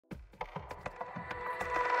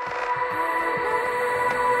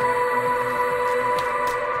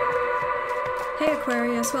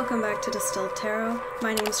Aquarius, welcome back to Distilled Tarot.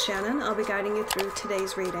 My name's Shannon. I'll be guiding you through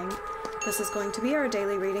today's reading. This is going to be our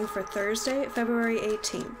daily reading for Thursday, February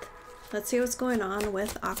 18th. Let's see what's going on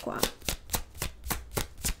with Aqua.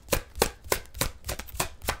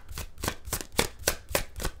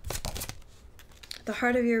 At the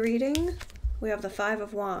heart of your reading, we have the Five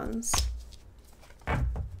of Wands.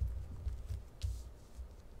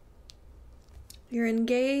 You're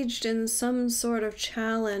engaged in some sort of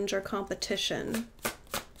challenge or competition.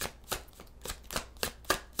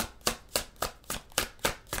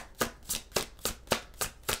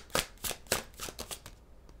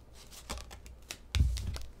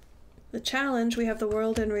 The challenge, we have the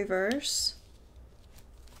World in reverse.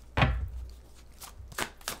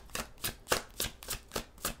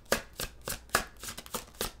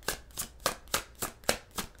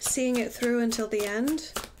 Seeing it through until the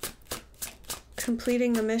end.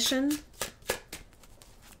 Completing the mission.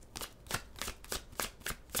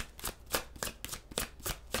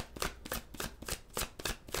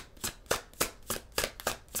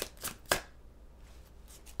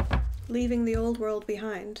 Leaving the old world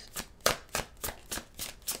behind.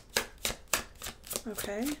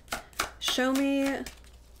 Okay. Show me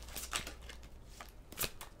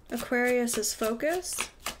Aquarius's focus.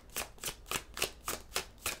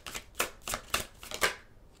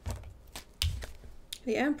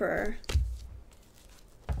 The Emperor.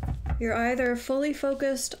 You're either fully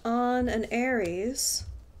focused on an Aries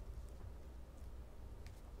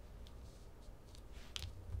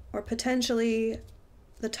or potentially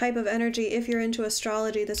the type of energy, if you're into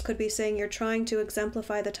astrology, this could be saying you're trying to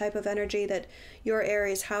exemplify the type of energy that your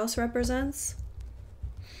Aries house represents.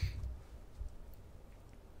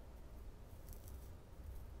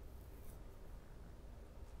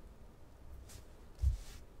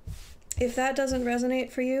 If that doesn't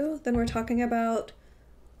resonate for you, then we're talking about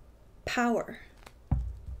power.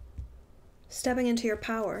 Stepping into your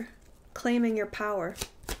power. Claiming your power.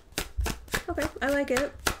 Okay, I like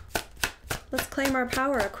it. Let's claim our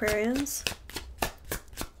power, Aquarians.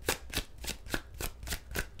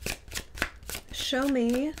 Show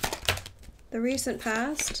me the recent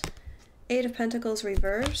past. Eight of Pentacles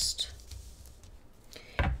reversed.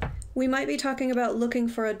 We might be talking about looking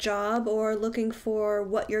for a job or looking for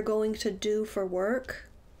what you're going to do for work.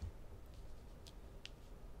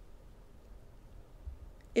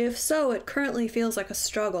 If so, it currently feels like a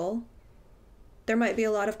struggle. There might be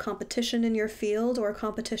a lot of competition in your field or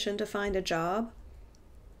competition to find a job.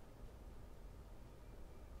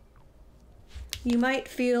 You might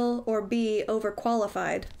feel or be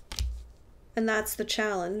overqualified, and that's the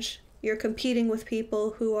challenge. You're competing with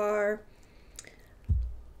people who are,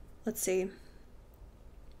 let's see.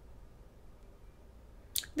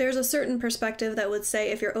 There's a certain perspective that would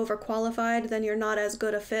say if you're overqualified, then you're not as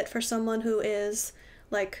good a fit for someone who is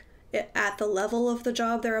like at the level of the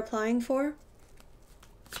job they're applying for.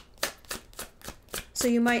 So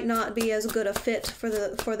you might not be as good a fit for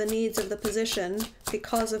the needs of the position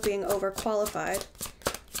because of being overqualified.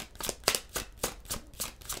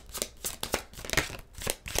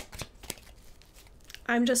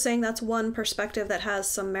 I'm just saying that's one perspective that has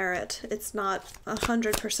some merit. It's not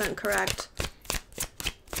 100% correct,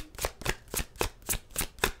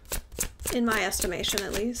 in my estimation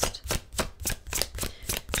at least.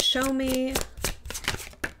 Show me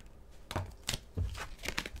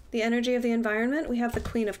the energy of the environment. We have the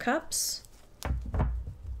Queen of Cups.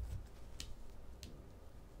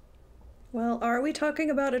 Well, are we talking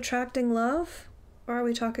about attracting love, or are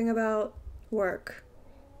we talking about work?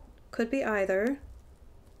 Could be either.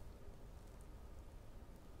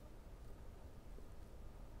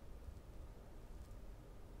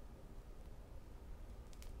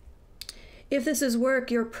 If this is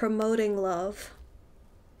work, you're promoting love.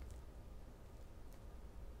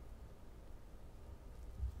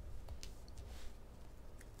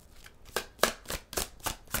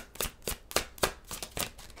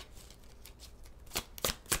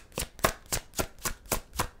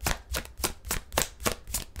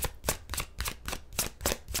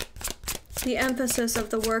 The emphasis of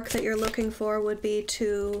the work that you're looking for would be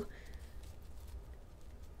to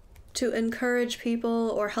encourage people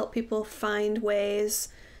or help people find ways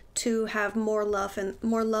to have more love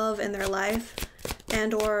in their life,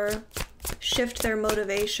 and or shift their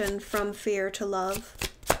motivation from fear to love.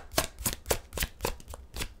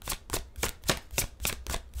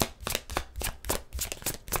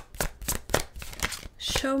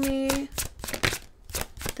 Show me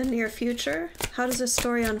the near future. How does this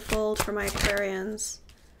story unfold for my Aquarians?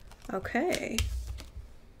 Okay.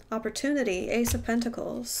 Opportunity, Ace of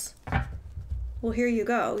Pentacles. Well, here you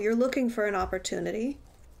go. You're looking for an opportunity.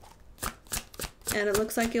 And it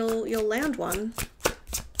looks like you'll land one.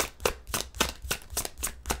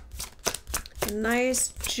 A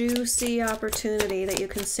nice, juicy opportunity that you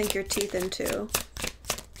can sink your teeth into.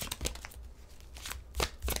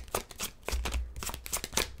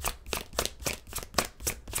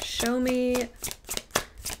 Show me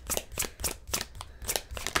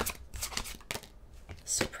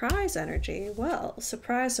surprise energy. Well,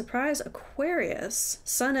 surprise, surprise, Aquarius.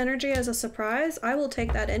 Sun energy as a surprise? I will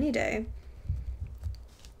take that any day.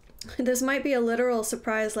 This might be a literal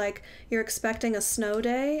surprise, like you're expecting a snow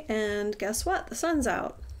day and guess what? The sun's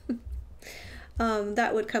out.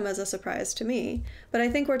 That would come as a surprise to me. But I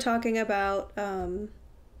think we're talking about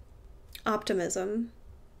optimism.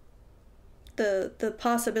 The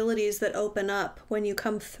possibilities that open up when you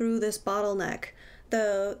come through this bottleneck.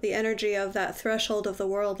 The energy of that threshold of the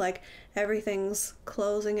world, like everything's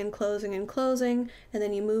closing and closing and closing, and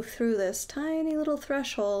then you move through this tiny little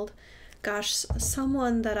threshold. Gosh,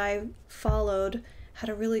 someone that I followed had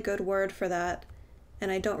a really good word for that,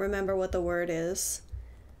 and I don't remember what the word is.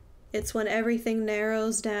 It's when everything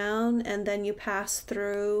narrows down and then you pass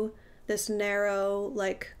through this narrow,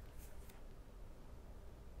 like,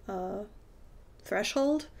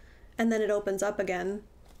 threshold, and then it opens up again.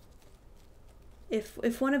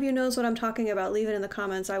 If one of you knows what I'm talking about, leave it in the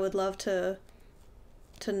comments. I would love to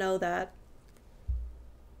know that.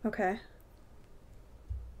 Okay.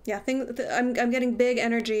 Yeah, I'm getting big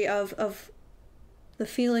energy of the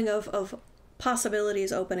feeling of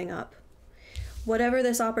possibilities opening up. Whatever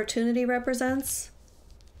this opportunity represents,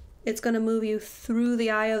 it's going to move you through the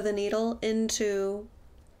eye of the needle into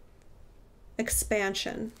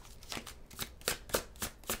expansion.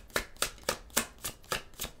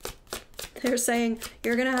 They're saying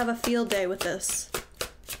you're going to have a field day with this.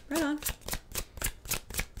 Right on.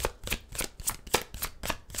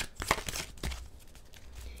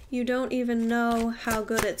 You don't even know how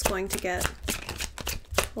good it's going to get.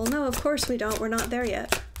 Well, no, of course we don't. We're not there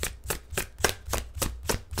yet.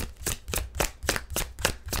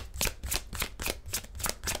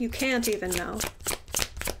 You can't even know.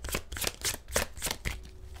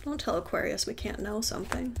 Don't tell Aquarius we can't know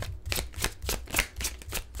something.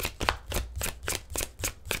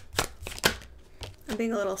 I'm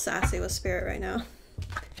being a little sassy with Spirit right now.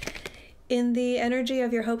 In the energy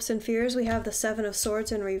of your hopes and fears, we have the Seven of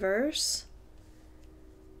Swords in reverse.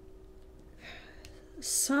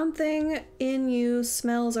 Something in you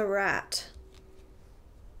smells a rat.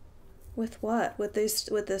 With what? With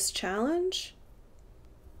this challenge?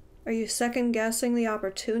 Are you second guessing the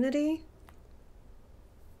opportunity?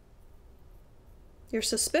 You're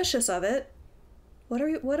suspicious of it. What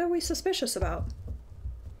are we suspicious about?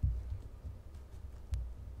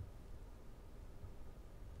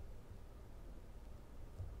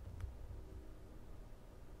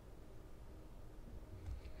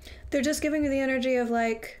 They're just giving you the energy of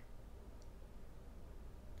like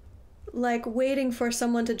waiting for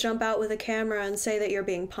someone to jump out with a camera and say that you're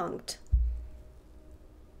being punked.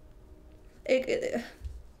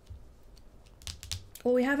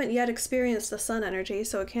 Well, we haven't yet experienced the sun energy,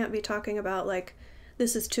 so it can't be talking about like,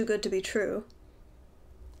 this is too good to be true.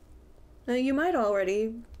 Now, you might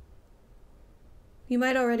already be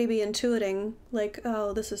intuiting like,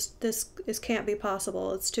 oh, this can't be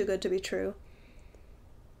possible. It's too good to be true.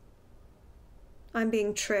 I'm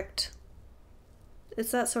being tricked.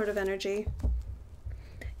 It's that sort of energy.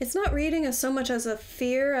 It's not reading as so much as a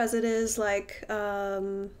fear as it is like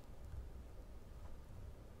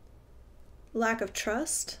lack of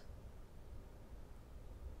trust.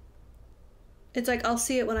 It's like, I'll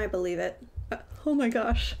see it when I believe it. Oh my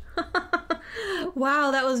gosh.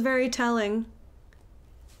 Wow, that was very telling.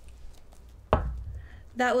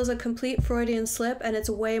 That was a complete Freudian slip, and it's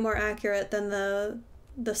way more accurate than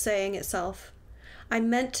the saying itself. I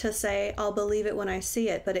meant to say, I'll believe it when I see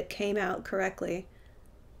it, but it came out correctly.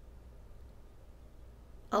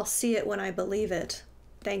 I'll see it when I believe it.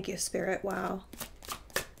 Thank you, Spirit. Wow.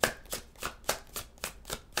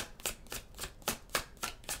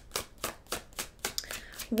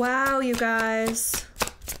 Wow, you guys.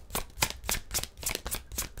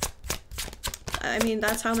 I mean,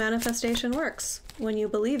 that's how manifestation works. When you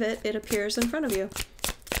believe it, it appears in front of you.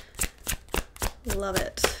 Love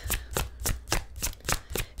it.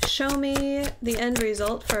 Show me the end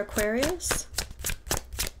result for Aquarius.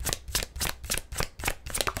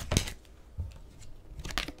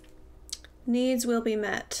 Needs will be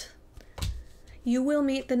met. You will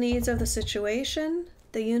meet the needs of the situation.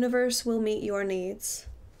 The universe will meet your needs.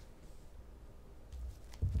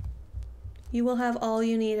 You will have all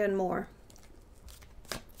you need and more.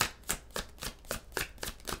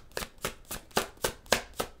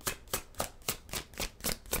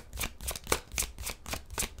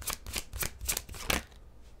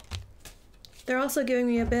 also giving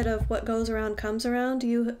me a bit of what goes around comes around.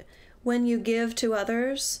 When you give to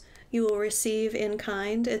others, you will receive in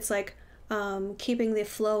kind. It's like keeping the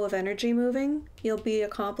flow of energy moving. You'll be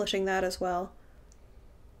accomplishing that as well.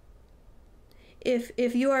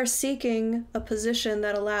 If you are seeking a position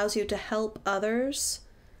that allows you to help others,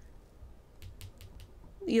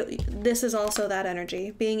 this is also that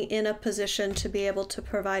energy, being in a position to be able to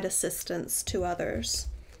provide assistance to others.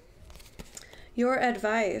 Your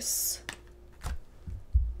advice: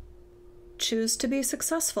 choose to be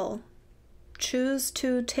successful. Choose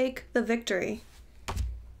to take the victory.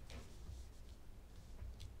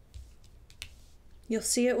 You'll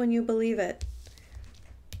see it when you believe it.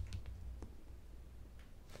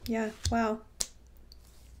 Yeah, wow.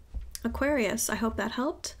 Aquarius, I hope that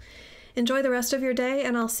helped. Enjoy the rest of your day,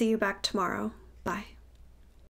 and I'll see you back tomorrow. Bye.